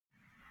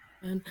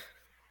And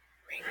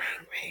ring,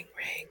 ring, ring,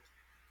 ring.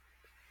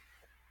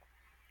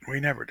 We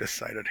never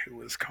decided who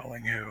was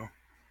calling who.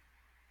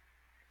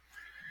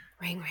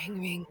 Ring, ring,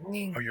 ring,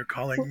 ring. Oh, you're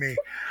calling me.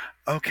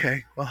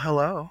 Okay. Well,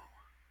 hello.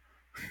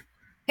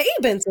 Hey,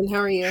 Benson, how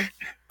are you?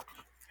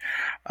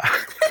 Uh,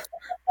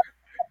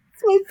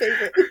 It's my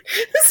favorite.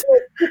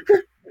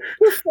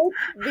 It's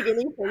like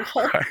beginning phone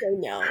call right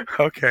now.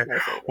 okay. My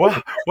favorite.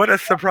 Well, what a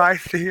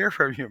surprise to hear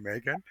from you,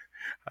 Megan.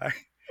 I,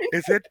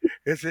 is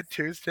it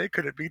Tuesday?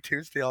 Could it be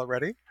Tuesday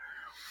already?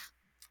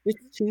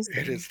 It's It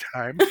Tuesday. is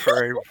time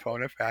for a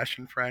phone a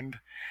fashion friend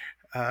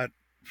uh,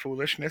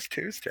 foolishness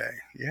Tuesday.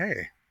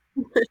 Yay.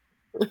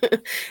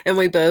 And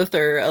we both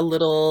are a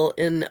little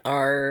in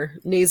our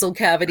nasal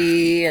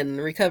cavity and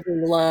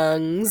recovering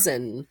lungs,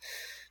 and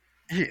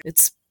Ye-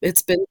 it's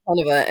been kind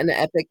of an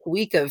epic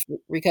week of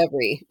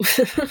recovery.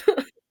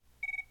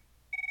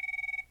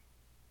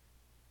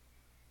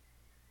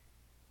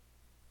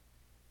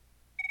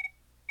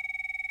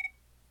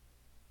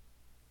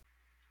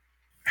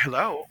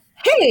 Hello,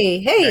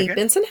 Hey, Megan.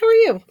 Benson, how are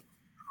you?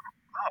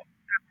 Oh,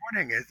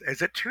 morning.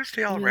 Is it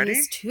Tuesday It is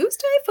already?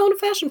 Tuesday, phone a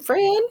fashion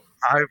friend.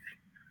 I've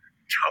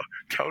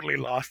totally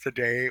lost a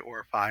day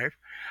or five.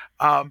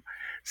 Um,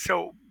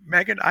 so,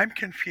 Megan, I'm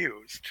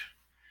confused.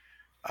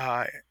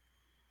 Uh,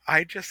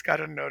 I just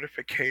got a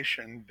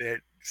notification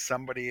that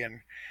somebody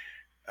in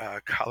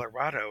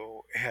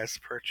Colorado has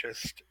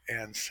purchased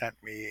and sent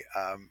me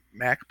a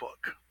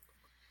MacBook.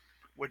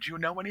 Would you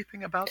know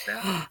anything about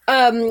that?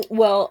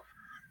 Well,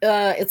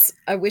 it's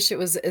I wish it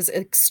was as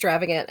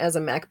extravagant as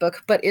a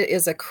MacBook, but it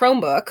is a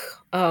Chromebook.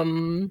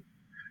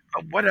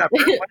 Whatever,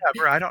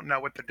 whatever. I don't know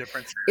what the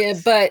difference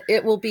is. But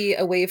it will be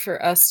a way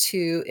for us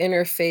to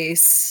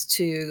interface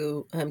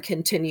to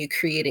continue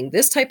creating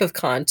this type of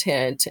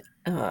content.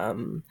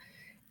 And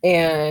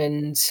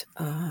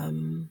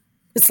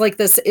it's like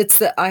this. It's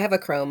the I have a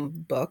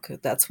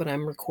Chromebook. That's what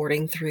I'm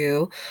recording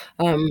through.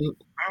 Um,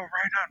 Oh,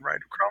 right on, right.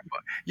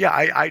 Chromebook. Yeah,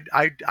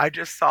 I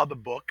just saw the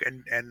book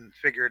and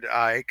figured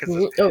because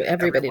oh,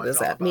 everybody everyone's does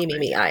all that. about Me,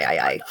 being able to run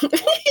I. a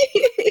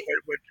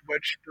book,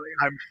 which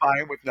I'm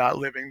fine with not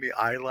living the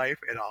I life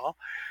at all.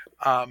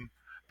 Um,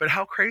 but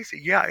how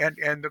crazy, yeah,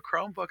 and the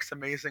Chromebook's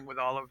amazing with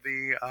all of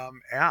the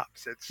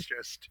apps.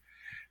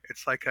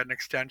 It's like an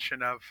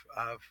extension of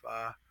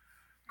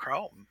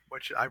Chrome,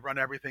 which I run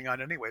everything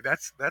on anyway.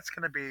 That's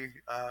going to be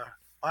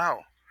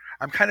wow.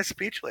 I'm kind of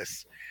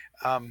speechless.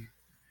 Um,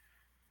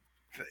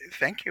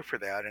 thank you for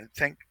that, and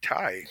thank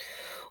Ty.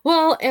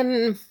 Well,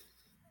 and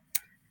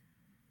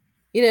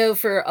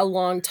for a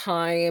long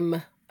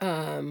time,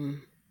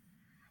 um,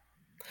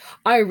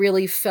 I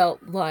really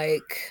felt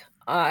like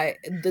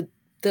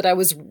that I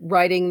was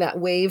riding that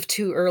wave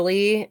too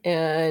early,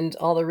 and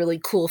all the really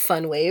cool,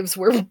 fun waves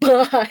were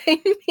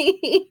behind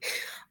me.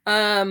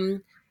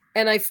 Um,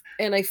 and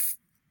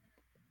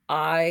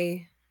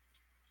I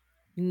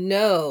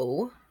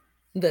know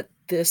that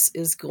this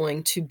is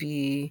going to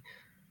be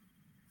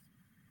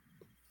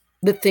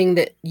the thing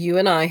that you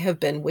and I have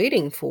been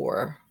waiting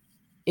for,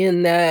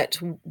 in that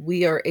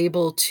we are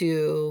able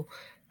to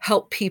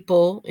help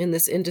people in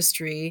this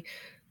industry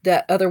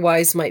that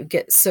otherwise might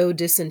get so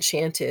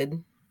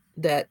disenchanted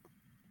that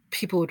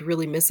people would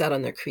really miss out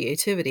on their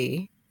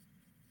creativity.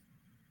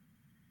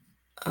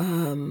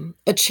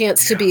 A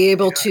chance to Yeah, be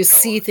able yeah, to no,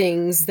 see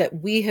things that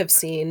we have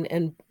seen,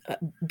 and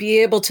be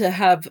able to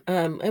have,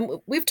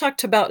 we've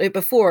talked about it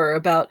before,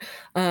 about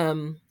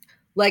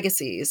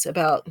legacies,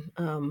 about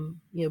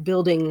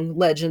building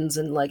legends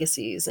and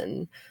legacies,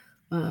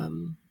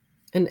 um,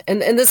 and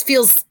this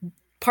feels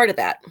part of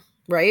that,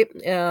 right?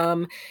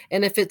 And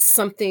if it's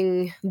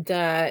something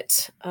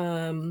that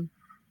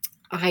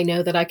I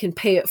know that I can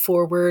pay it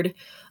forward.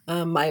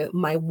 My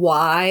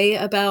why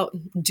about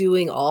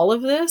doing all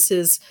of this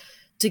is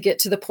to get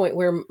to the point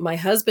where my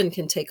husband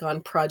can take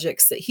on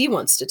projects that he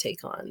wants to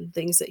take on,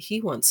 things that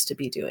he wants to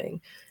be doing.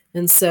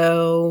 And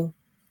so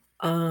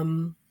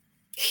um,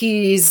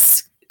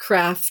 he's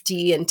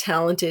crafty and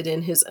talented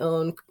in his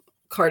own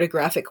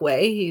cartographic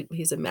way.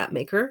 He's a map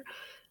maker.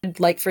 I'd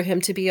like for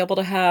him to be able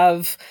to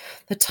have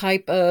the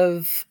type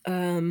of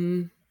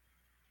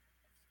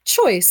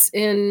choice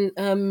in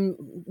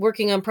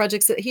working on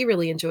projects that he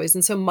really enjoys.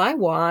 And so my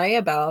why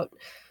about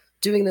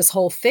doing this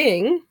whole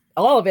thing,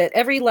 all of it,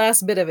 every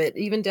last bit of it,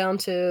 even down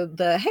to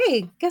the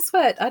hey, guess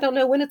what? I don't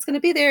know when it's going to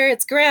be there.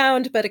 It's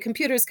ground, but a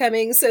computer's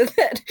coming, so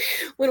that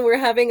when we're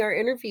having our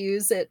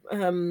interviews, it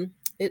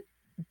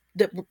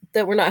that,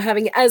 that we're not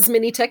having as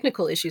many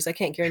technical issues. I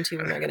can't guarantee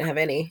we're not going to have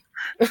any.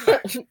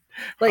 Like,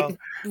 well,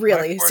 my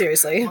really, poor.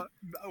 seriously. My,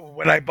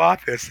 when I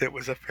bought this, it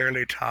was a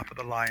fairly top of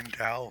the line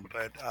Dell,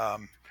 but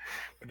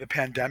with the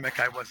pandemic,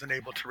 I wasn't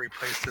able to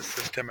replace the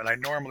system, and I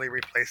normally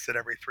replace it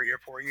every 3 or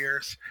 4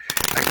 years.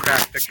 I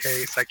crack the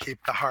case, I keep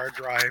the hard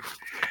drive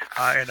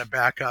in a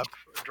backup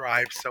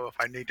drive, so if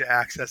I need to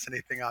access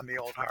anything on the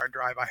old hard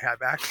drive, I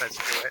have access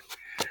to it.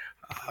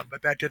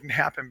 But that didn't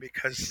happen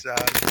because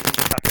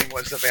nothing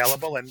was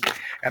available, and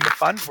the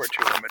funds were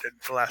too limited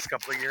the last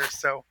couple of years.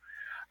 So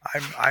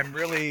I'm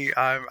really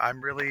um,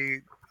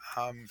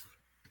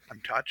 I'm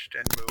touched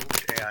and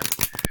moved and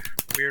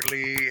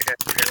weirdly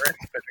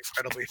embarrassed, but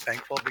incredibly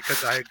thankful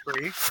because I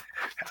agree.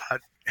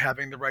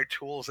 Having the right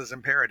tools is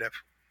imperative.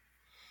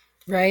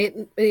 Right?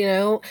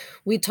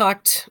 We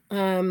talked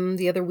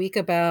the other week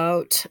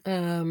about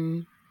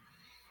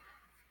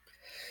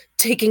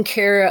taking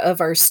care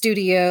of our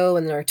studio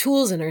and our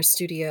tools in our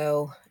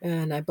studio.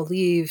 And I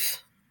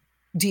believe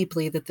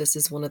deeply that this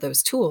is one of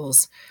those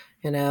tools,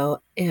 and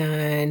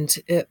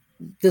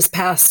this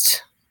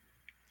past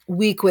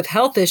week with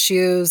health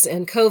issues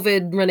and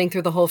COVID running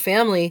through the whole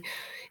family,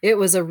 it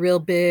was a real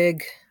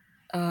big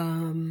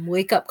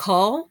wake up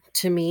call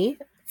to me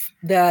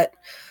that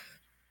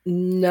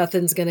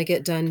nothing's going to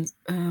get done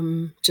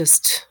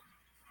just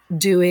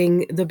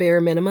doing the bare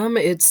minimum.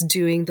 It's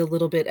doing the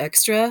little bit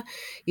extra,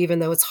 even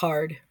though it's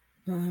hard,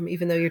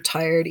 even though you're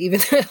tired, even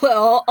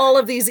all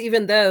of these,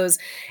 even those.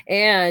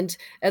 And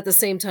at the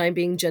same time,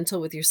 being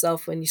gentle with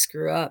yourself when you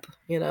screw up,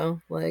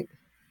 like,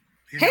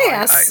 You hey,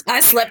 know,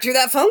 I slept through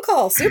that phone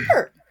call.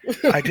 Super.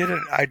 I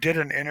did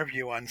an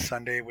interview on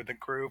Sunday with a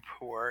group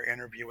who are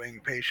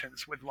interviewing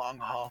patients with long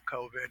haul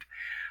COVID,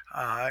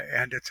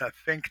 and it's a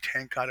think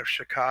tank out of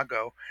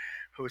Chicago,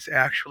 who's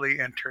actually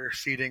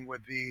interceding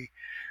with the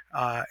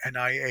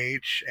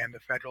NIH and the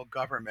federal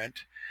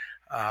government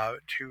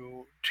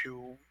to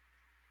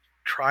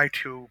try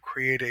to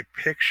create a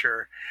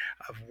picture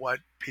of what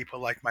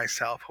people like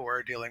myself who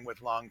are dealing with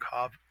long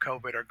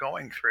COVID are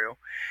going through.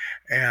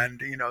 And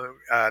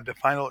the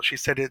final, she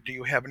said, "Do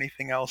you have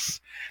anything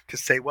else to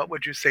say? What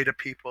would you say to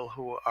people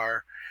who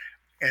are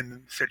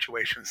in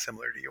situations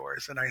similar to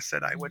yours?" And I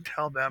said, I would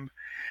tell them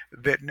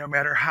that no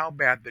matter how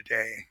bad the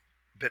day,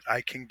 that I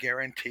can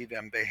guarantee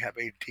them they have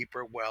a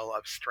deeper well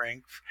of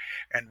strength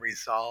and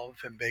resolve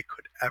than they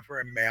could ever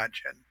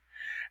imagine.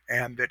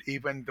 And that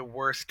even the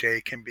worst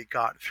day can be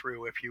got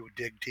through if you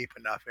dig deep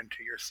enough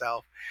into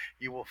yourself.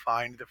 You will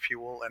find the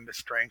fuel and the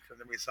strength and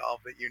the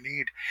resolve that you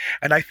need.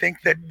 And I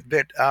think that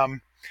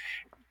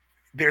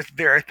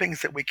there are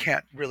things that we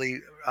can't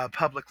really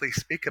publicly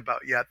speak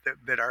about yet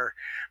that are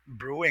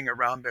brewing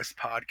around this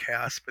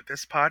podcast. But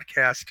this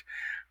podcast,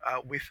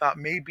 we thought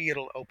maybe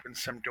it'll open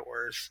some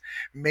doors.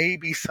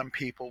 Maybe some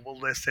people will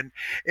listen.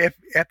 If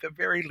at the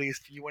very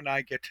least you and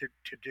I get to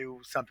do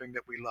something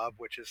that we love,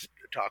 which is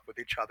to talk with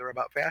each other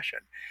about fashion.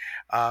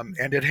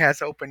 And it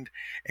has opened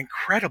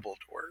incredible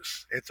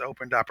doors. It's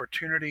opened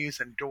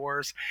opportunities and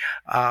doors.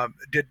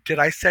 Did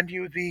I send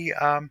you the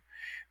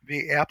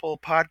Apple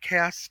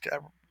podcast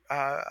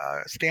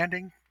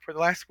standing for the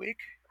last week?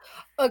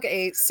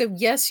 Okay, so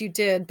yes, you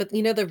did. But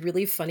the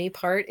really funny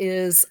part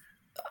is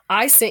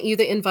I sent you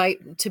the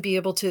invite to be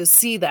able to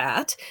see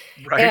that,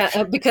 Right.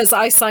 because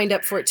I signed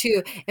up for it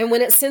too. And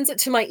when it sends it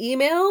to my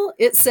email,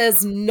 it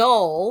says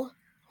null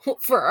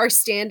for our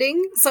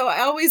standing. So I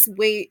always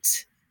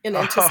wait in Oh,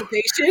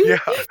 anticipation yeah.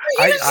 for you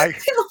I, to I,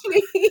 just tell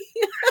me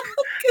yeah,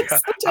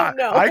 because I I, don't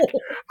know. I,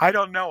 I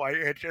don't know.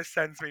 It just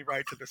sends me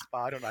right to the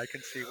spot, and I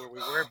can see where we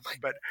were.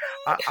 But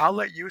I'll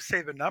let you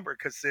say the number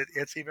because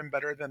it's even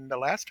better than the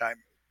last time.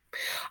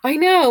 I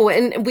know,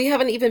 and we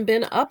haven't even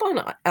been up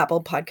on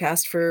Apple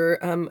Podcast for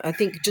I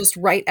think just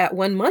right at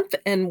 1 month,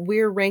 and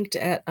we're ranked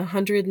at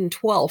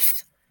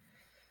 112th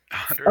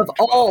of 112th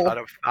all. out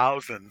of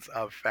thousands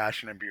of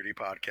fashion and beauty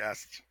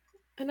podcasts.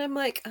 And I'm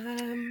like,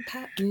 I'm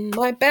patting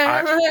my I,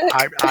 back.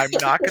 I'm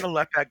not going to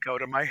let that go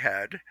to my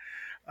head.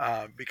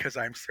 Because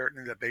I'm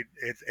certain that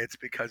it's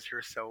because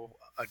you're so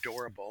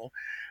adorable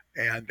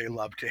and they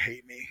love to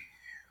hate me.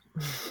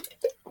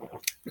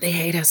 They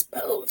hate us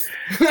both.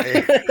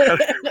 They,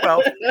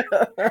 well,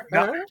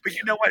 no, but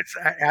you know what?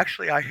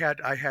 Actually, I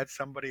had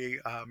somebody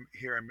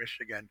here in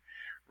Michigan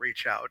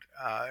reach out.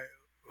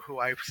 Who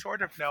I've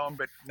sort of known,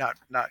 but not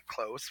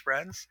close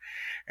friends,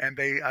 and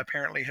they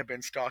apparently have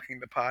been stalking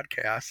the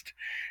podcast,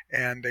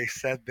 and they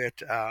said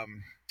that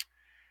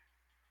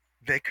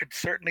they could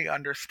certainly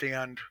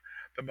understand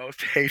the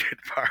most hated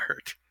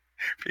part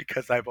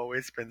because I've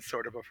always been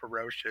sort of a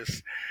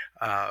ferocious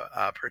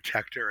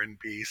protector and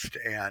beast,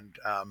 and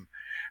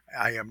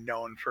I am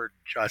known for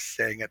just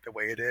saying it the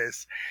way it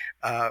is.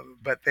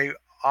 But they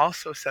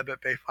also said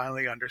that they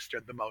finally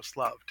understood the most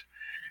loved.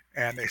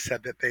 And they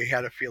said that they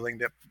had a feeling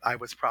that I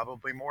was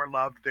probably more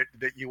loved,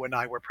 that you and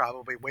I were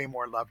probably way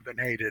more loved than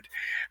hated.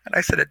 And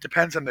I said, it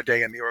depends on the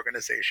day and the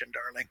organization,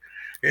 darling.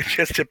 It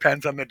just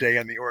depends on the day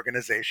and the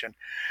organization.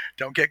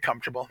 Don't get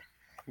comfortable.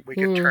 We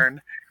can Hmm.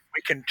 turn,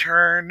 we can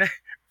turn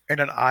in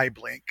an eye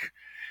blink.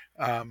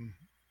 Um,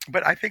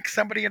 but I think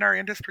somebody in our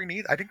industry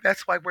needs. I think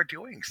that's why we're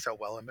doing so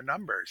well in the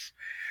numbers.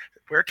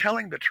 We're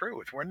telling the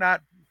truth. We're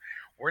not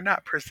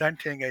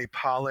presenting a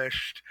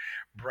polished,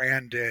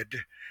 branded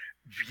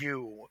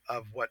view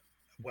of what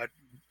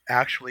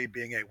actually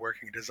being a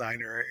working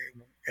designer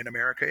in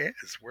America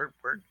is.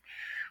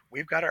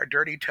 We've got our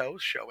dirty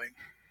toes showing.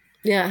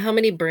 Yeah, how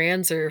many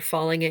brands are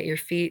falling at your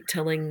feet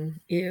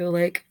telling you,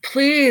 like,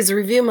 please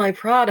review my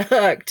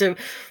product.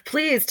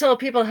 Please tell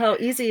people how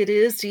easy it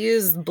is to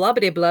use blah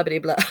blah blah blah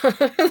blah.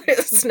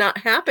 It's not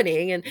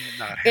happening. And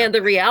Not the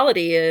happening.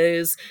 reality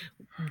is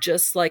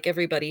just like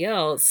everybody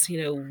else,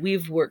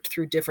 we've worked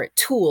through different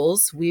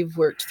tools, we've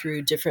worked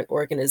through different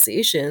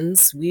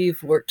organizations,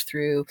 we've worked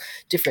through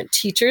different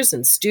teachers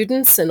and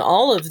students, and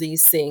all of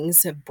these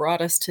things have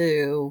brought us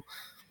to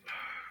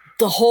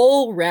the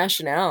whole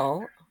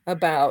rationale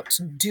about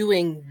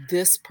doing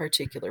this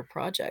particular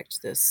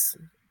project, this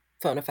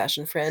Phone a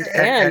Fashion Friend,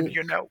 And and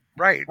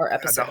right, our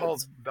the whole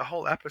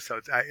episodes.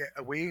 episodes.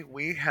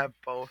 We have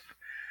both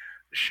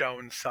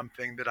shown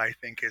something that I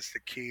think is the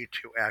key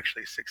to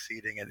actually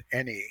succeeding in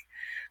any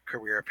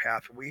career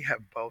path. We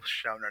have both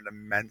shown an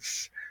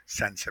immense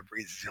sense of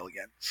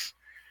resilience.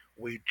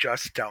 We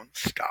just don't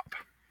stop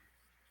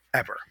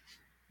ever.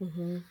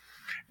 Hmm.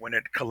 When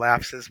it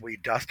collapses, we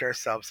dust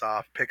ourselves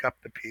off, pick up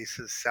the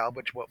pieces,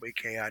 salvage what we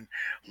can,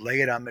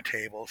 lay it on the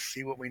table,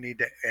 see what we need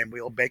to, and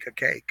we'll bake a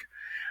cake.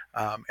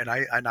 And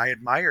I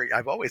admire you.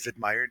 I've always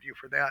admired you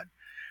for that,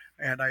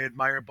 and I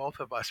admire both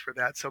of us for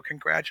that. So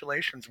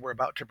congratulations, we're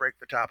about to break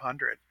the top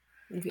 100.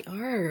 We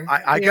are.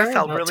 I We guess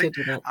are about to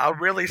do that. I'll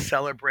really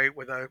celebrate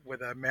with a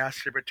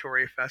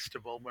masturbatory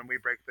festival when we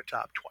break the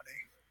top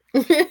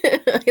 20.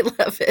 I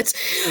love it.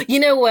 You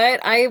know what?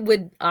 I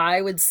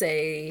would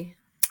say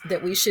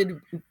that we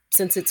should,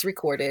 since it's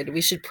recorded,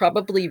 we should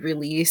probably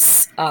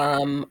release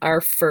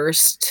our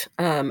first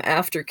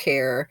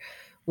aftercare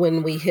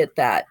when we hit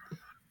that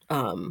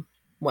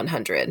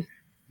 100.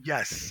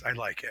 Yes, I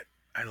like it.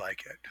 I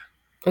like it.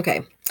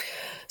 Okay.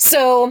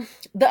 So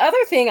the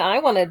other thing I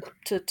wanted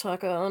to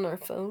talk on our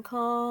phone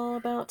call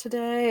about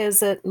today is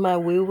that my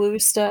woo-woo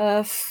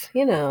stuff,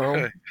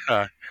 Go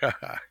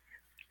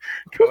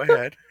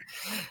ahead.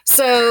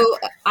 So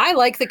I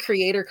like the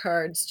creator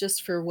cards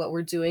just for what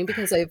we're doing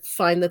because I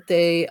find that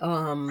they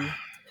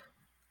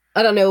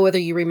I don't know whether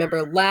you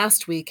remember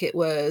last week it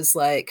was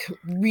like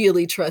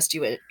really trust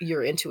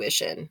your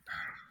intuition.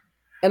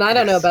 And I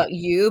don't know Yes. about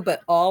you,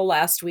 but all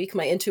last week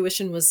my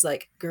intuition was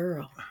like,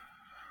 girl,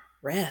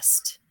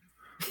 rest.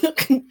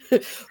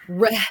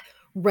 Re-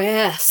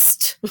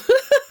 Rest.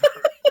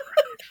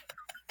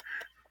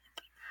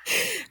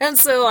 And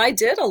so I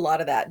did a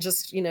lot of that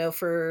just,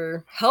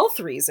 for health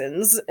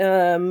reasons.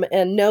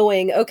 And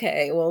knowing,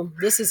 okay, well,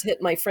 this has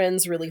hit my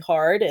friends really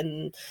hard.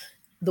 And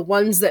the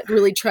ones that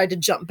really tried to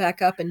jump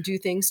back up and do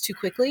things too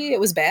quickly, it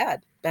was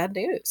bad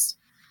news.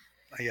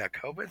 Yeah,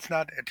 COVID's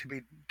not to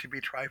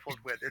be trifled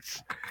with.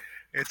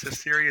 It's a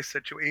serious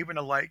situation. Even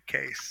a light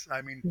case.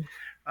 I mean,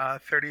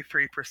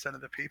 33%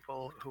 of the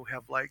people who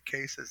have light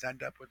cases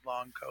end up with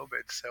long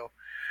COVID. So,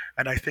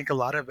 and I think a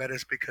lot of that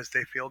is because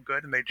they feel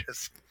good and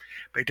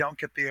they don't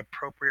get the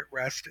appropriate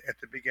rest at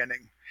the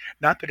beginning.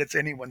 Not that it's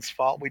anyone's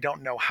fault. We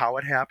don't know how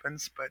it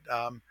happens, but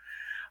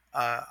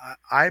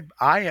I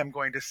am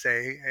going to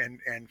say,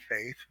 and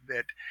Faith,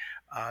 that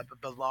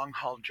the long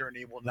haul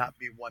journey will not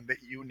be one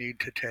that you need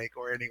to take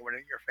or anyone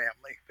in your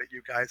family. That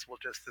you guys will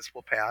just this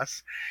will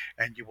pass,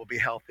 and you will be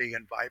healthy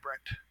and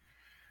vibrant.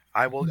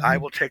 I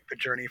Mhm. will take the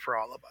journey for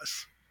all of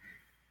us.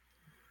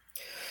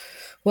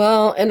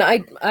 Well, and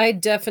I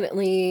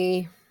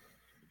definitely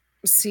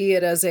see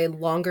it as a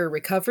longer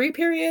recovery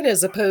period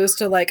as opposed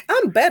to like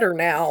I'm better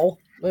now,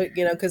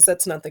 because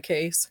that's not the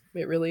case.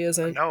 It really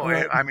isn't. No,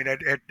 I mean,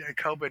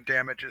 COVID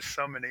damages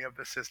so many of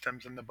the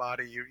systems in the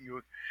body.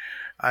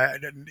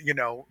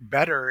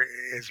 Better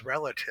is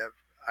relative.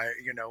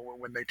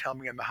 When they tell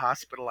me in the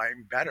hospital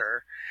I'm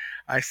better,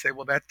 I say,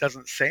 well, that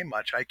doesn't say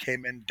much. I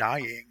came in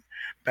dying.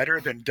 Better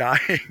than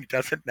dying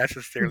doesn't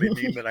necessarily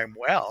mean that I'm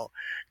well.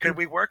 Could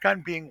we work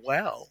on being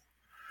well?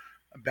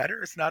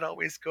 Better is not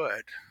always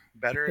good.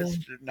 Better Yeah. is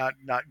not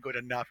good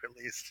enough, at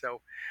least.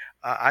 So,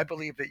 I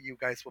believe that you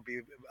guys will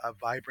be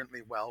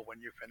vibrantly well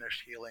when you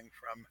finish healing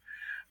from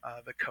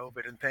the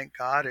COVID. And thank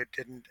God it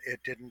didn't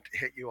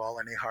hit you all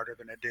any harder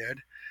than it did.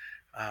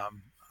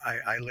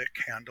 I lit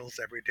candles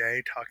every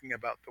day talking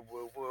about the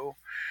woo woo.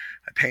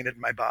 I painted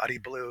my body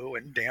blue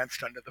and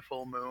danced under the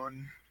full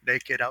moon,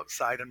 naked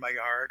outside in my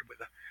yard with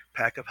a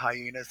pack of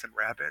hyenas and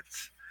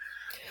rabbits,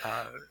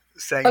 uh,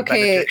 saying Okay,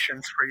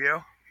 benedictions for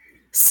you.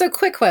 so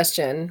quick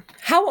question.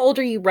 How old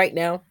are you right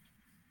now?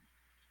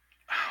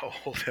 How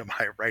old am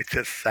I right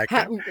this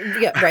How, second?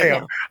 yeah, I right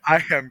am now.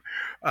 I am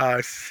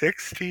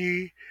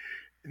 60,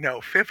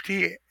 no,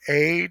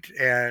 58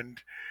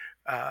 and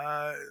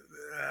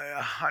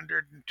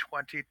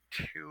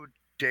 122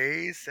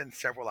 days and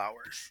several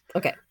hours.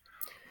 Okay.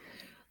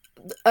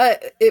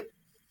 It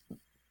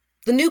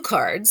the new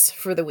cards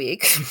for the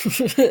week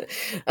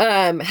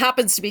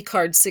happens to be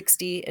card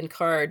 60 and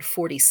card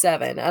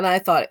 47, and I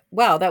thought,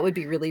 wow, that would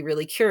be really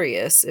really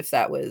curious if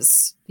that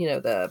was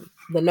the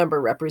number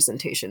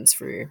representations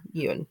for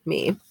you and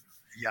me.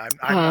 Yeah,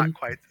 I'm not um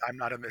quite. I'm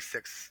not in the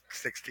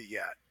 660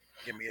 yet.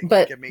 Give me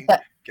but give me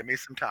that give me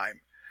some time.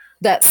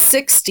 that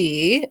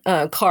 60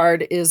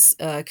 card is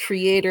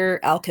creator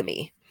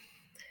alchemy,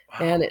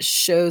 and Wow, it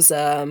shows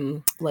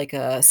like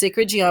a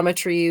sacred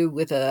geometry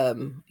with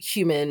a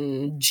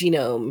human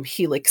genome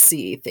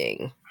helixy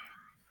thing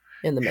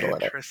in the middle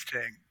of it.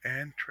 interesting,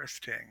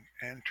 interesting,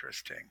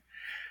 interesting,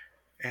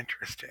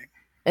 interesting.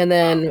 And Wow.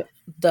 then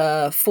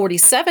the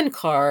 47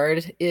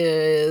 card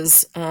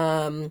is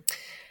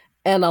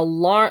an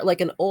alarm,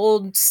 like an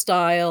old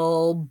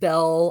style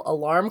bell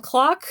alarm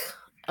clock,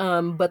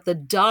 but the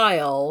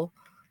dial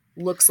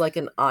looks like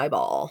an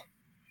eyeball.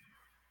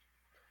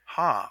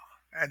 Huh.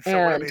 And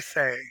so what do they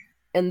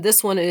And say?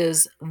 this one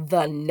is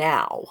the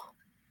now.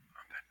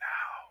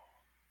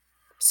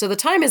 So the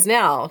time is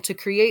now to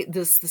create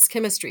this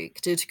chemistry,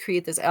 to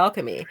create this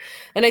alchemy.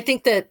 And I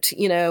think that,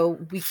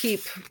 we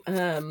keep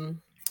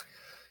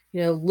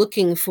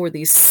looking for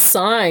these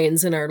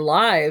signs in our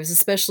lives,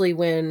 especially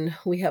when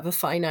we have a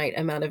finite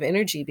amount of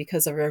energy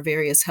because of our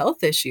various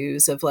health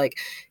issues of like,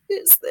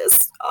 is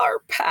this our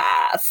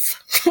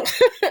path?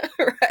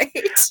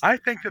 Right? I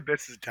think that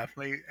this is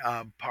definitely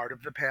part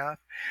of the path.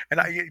 And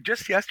I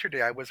just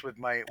yesterday I was with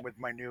my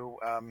new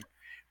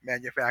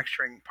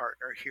manufacturing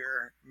partner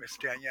here, Miss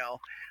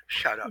Danielle.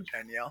 Shout out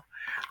Danielle.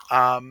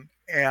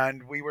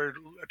 And we were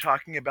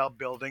talking about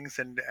buildings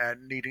and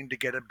needing to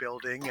get a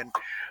building and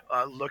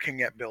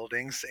looking at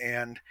buildings.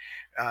 And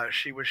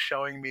she was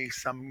showing me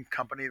some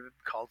company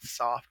called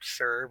Soft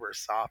Serve or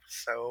Soft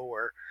Sew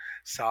or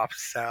Soft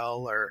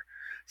Sell or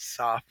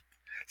Soft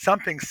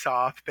something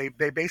soft. They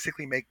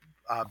basically make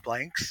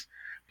blanks.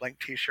 Blank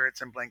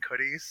T-shirts and blank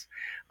hoodies,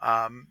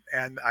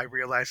 and I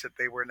realized that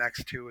they were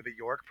next to the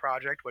York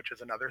Project, which is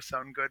another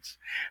sewn goods.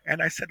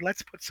 And I said,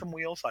 let's put some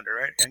wheels under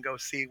it and go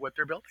see what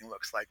their building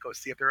looks like. Go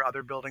see if there are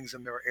other buildings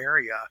in their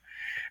area.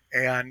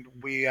 And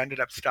we ended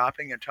up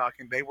stopping and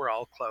talking. They were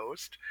all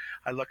closed.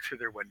 I looked through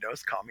their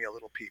windows, call me a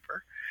little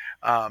peeper.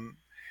 Um,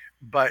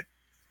 but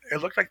it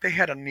looked like they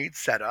had a neat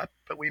setup,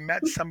 but we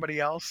met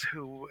somebody else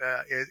who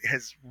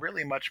is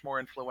really much more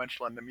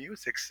influential in the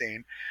music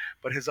scene,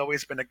 but has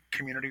always been a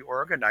community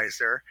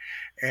organizer.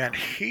 And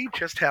he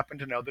just happened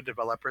to know the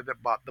developer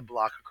that bought the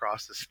block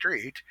across the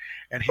street,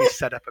 and he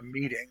set up a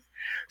meeting.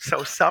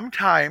 So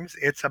sometimes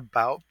it's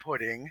about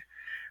putting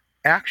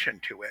action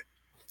to it.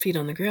 Feet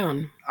on the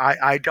ground.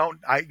 I don't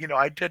I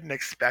didn't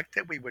expect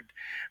that we would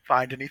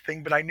find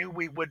anything, but I knew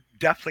we would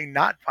definitely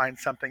not find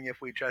something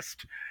if we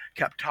just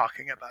kept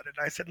talking about it.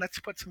 I said, let's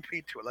put some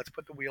feet to it. Let's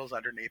put the wheels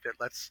underneath it.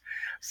 Let's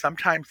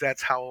sometimes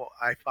that's how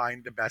I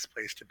find the best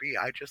place to be.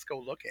 I just go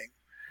looking.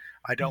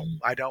 Mhm.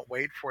 I don't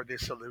wait for the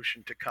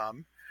solution to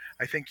come.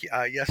 I think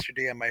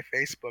yesterday on my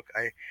Facebook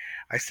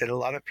I said a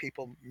lot of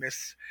people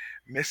miss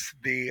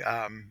the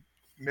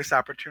miss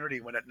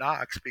opportunity when it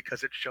knocks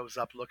because it shows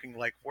up looking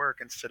like work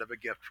instead of a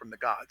gift from the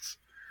gods.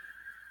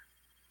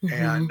 Mhm.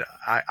 And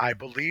I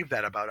believe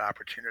that about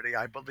opportunity.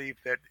 I believe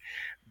that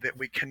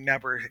we can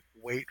never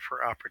wait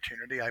for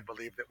opportunity. I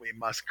believe that we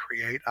must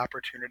create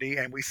opportunity,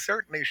 and we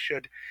certainly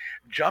should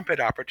jump at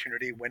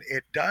opportunity when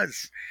it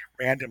does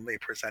randomly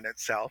present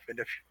itself.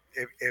 And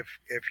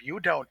if you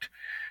don't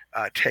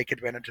take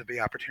advantage of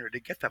the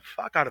opportunity, get the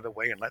fuck out of the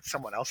way and let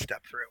someone else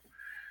step through.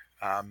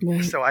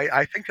 Right. So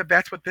I think that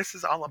that's what this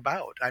is all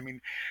about. I mean,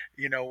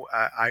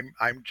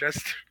 I'm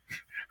just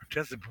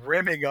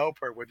brimming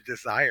over with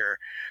desire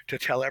to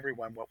tell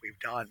everyone what we've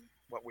done,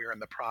 what we're in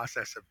the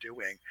process of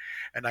doing,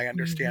 and I Mhm.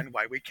 understand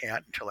why we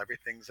can't until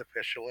everything's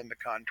official in the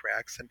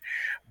contracts. And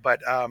but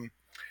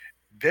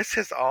this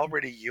has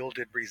already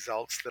yielded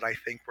results that I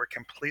think were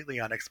completely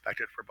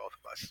unexpected for both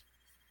of us.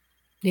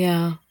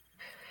 Yeah.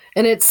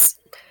 And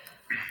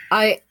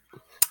I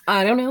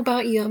I don't know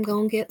about you, I'm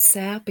gonna get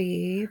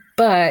sappy,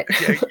 but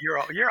Yeah,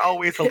 you're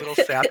always a little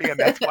sappy, and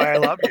that's why I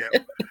love you.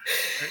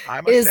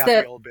 I'm a is sappy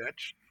that, old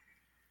bitch.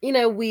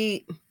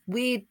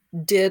 we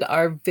did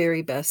our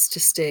very best to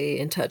stay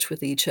in touch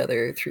with each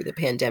other through the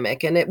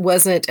pandemic, and it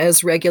wasn't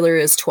as regular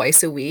as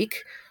twice a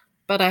week,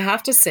 but I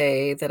have to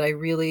say that I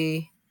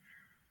really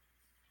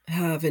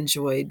have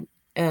enjoyed,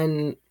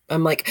 and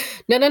I'm like,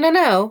 "No, no, no,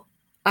 no.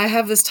 I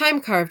have this time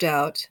carved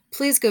out.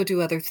 Please go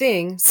do other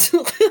things."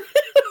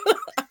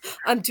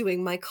 I'm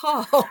doing my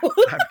call.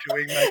 I'm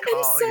doing my And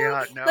call. so, Yeah,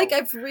 like, no,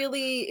 I've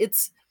really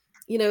it's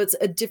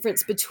a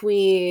difference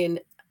between,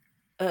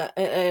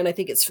 and I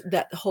think it's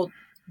that whole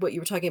what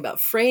you were talking about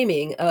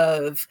framing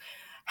of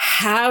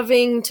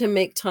having to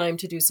make time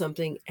to do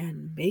something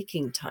and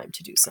making time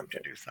to do time to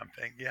something. do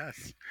something.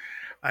 Yes.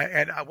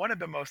 One of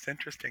the most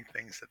interesting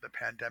things that the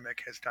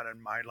pandemic has done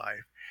in my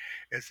life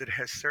is it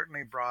has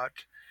certainly brought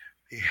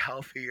the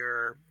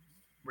healthier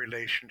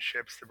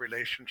relationships, the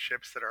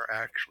relationships that are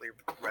actually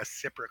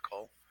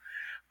reciprocal,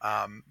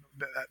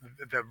 the,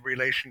 the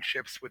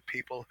relationships with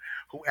people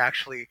who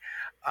actually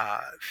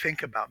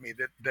think about me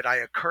that I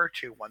occur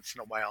to once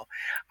in a while.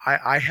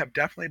 I have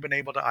definitely been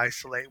able to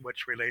isolate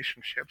which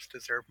relationships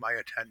deserve my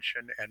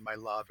attention and my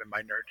love and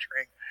my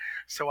nurturing.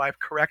 So I've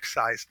correct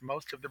sized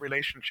most of the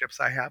relationships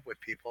I have with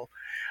people,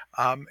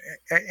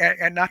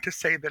 and not to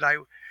say that I,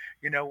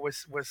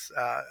 was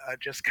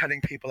just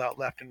cutting people out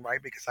left and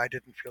right because I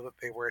didn't feel that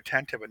they were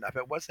attentive enough.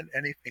 It wasn't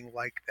anything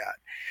like that.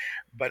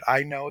 But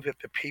I know that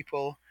the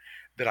people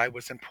that I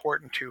was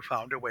important to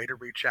found a way to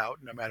reach out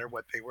no matter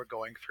what they were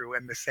going through,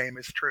 and the same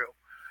is true.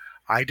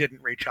 I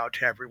didn't reach out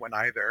to everyone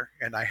either,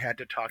 and I had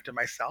to talk to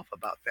myself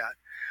about that.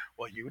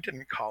 Well, you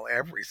didn't call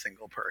every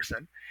single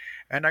person,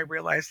 and I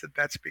realized that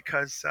that's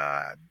because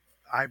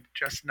I'm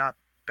just not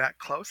that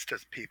close to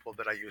people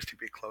that I used to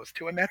be close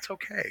to, and that's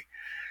okay.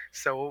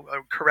 So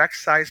correct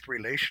sized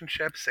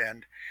relationships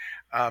and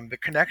the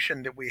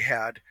connection that we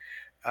had,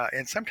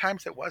 and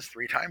sometimes it was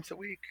 3 times a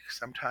week,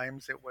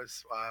 sometimes it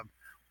was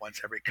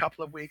once every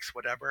couple of weeks,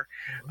 whatever.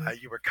 Mhm.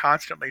 You were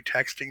constantly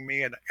texting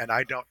me, and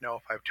I don't know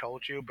if I've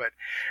told you, but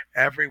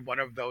every one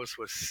of those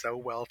was so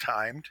well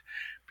timed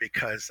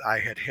because I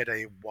had hit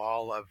a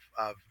wall of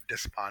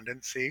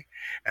despondency,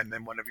 and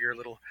then one of your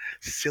little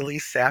silly,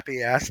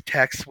 sappy ass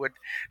texts would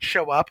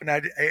show up, and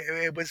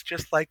it was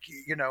just like,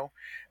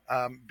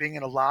 being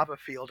in a lava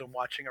field and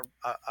watching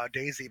a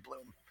daisy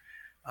bloom.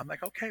 I'm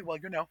like, okay, well,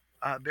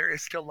 there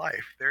is still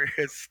life. There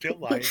is still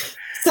life,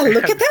 So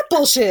look at and that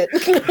bullshit.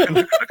 look at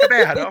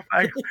that. Oh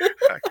my,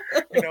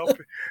 you know,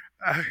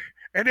 uh,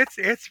 and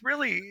it's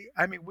really.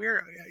 I mean,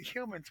 we're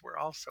humans. We're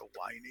also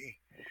whiny,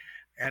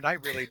 and I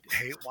really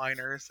hate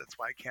whiners. That's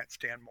why I can't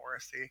stand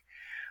Morrissey,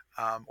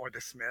 or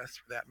the Smiths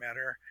for that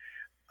matter.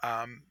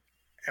 Um,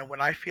 and when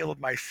I feel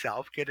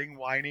myself getting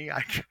whiny,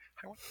 I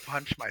want to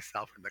punch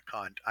myself in the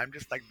cunt. I'm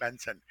just like,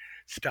 Benson,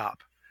 stop.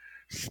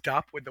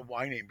 Stop with the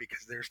whining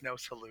because there's no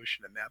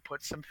solution in that.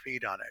 Put some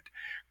feet on it.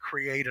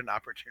 Create an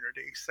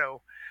opportunity.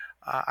 So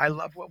I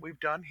love what we've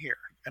done here.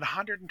 And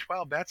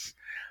 112, that's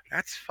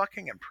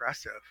fucking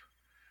impressive.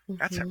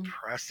 That's Mhm.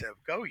 impressive.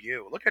 Go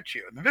you. Look at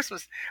you. And this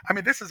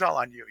is all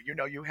on you.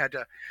 You had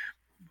to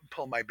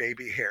pull my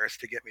baby hairs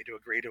to get me to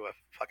agree to a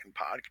fucking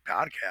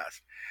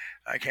podcast.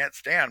 I can't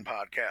stand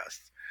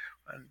podcasts.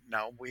 And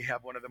now we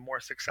have one of the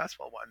more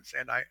successful ones,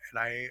 and I've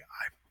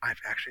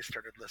actually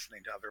started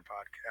listening to other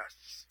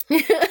podcasts.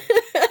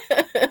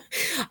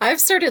 I've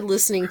started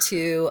listening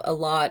to a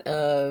lot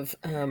of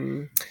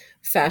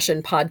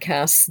fashion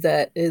podcasts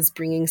that is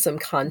bringing some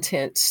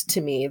content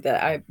to me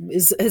that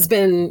has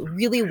been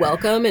really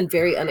welcome and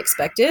very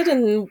unexpected.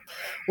 And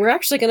we're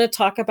actually going to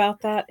talk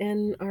about that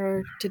in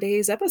our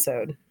today's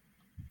episode.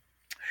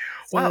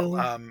 Well,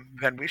 So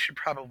then we should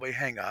probably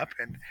hang up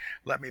and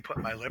let me put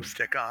my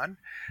lipstick on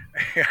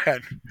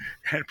and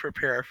and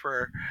prepare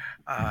for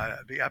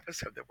the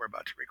episode that we're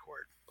about to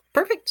record.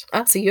 perfect.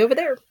 I'll see you over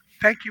there.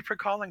 Thank you for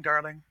calling,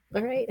 darling.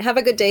 All right. Have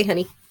a good day,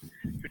 honey.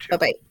 You Bye too.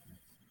 bye.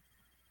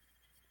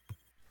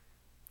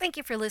 Thank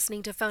you for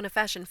listening to Phone a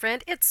Fashion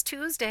Friend. It's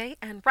Tuesday,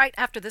 and right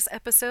after this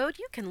episode,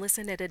 you can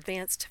listen at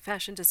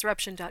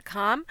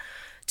advancedfashiondisruption.com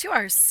to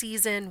our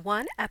Season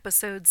 1,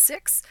 Episode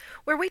 6,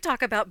 where we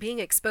talk about being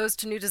exposed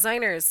to new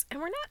designers.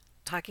 And we're not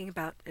talking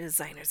about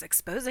designers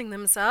exposing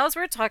themselves,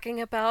 we're talking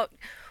about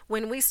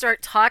when we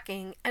start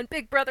talking and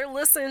Big Brother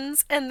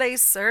listens and they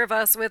serve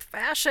us with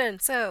fashion.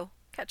 So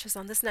catch us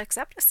on this next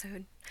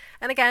episode.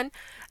 And again,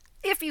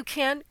 if you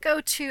can, go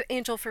to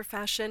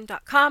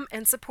angelforfashion.com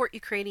and support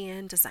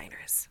Ukrainian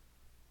designers.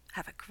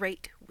 Have a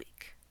great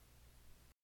week.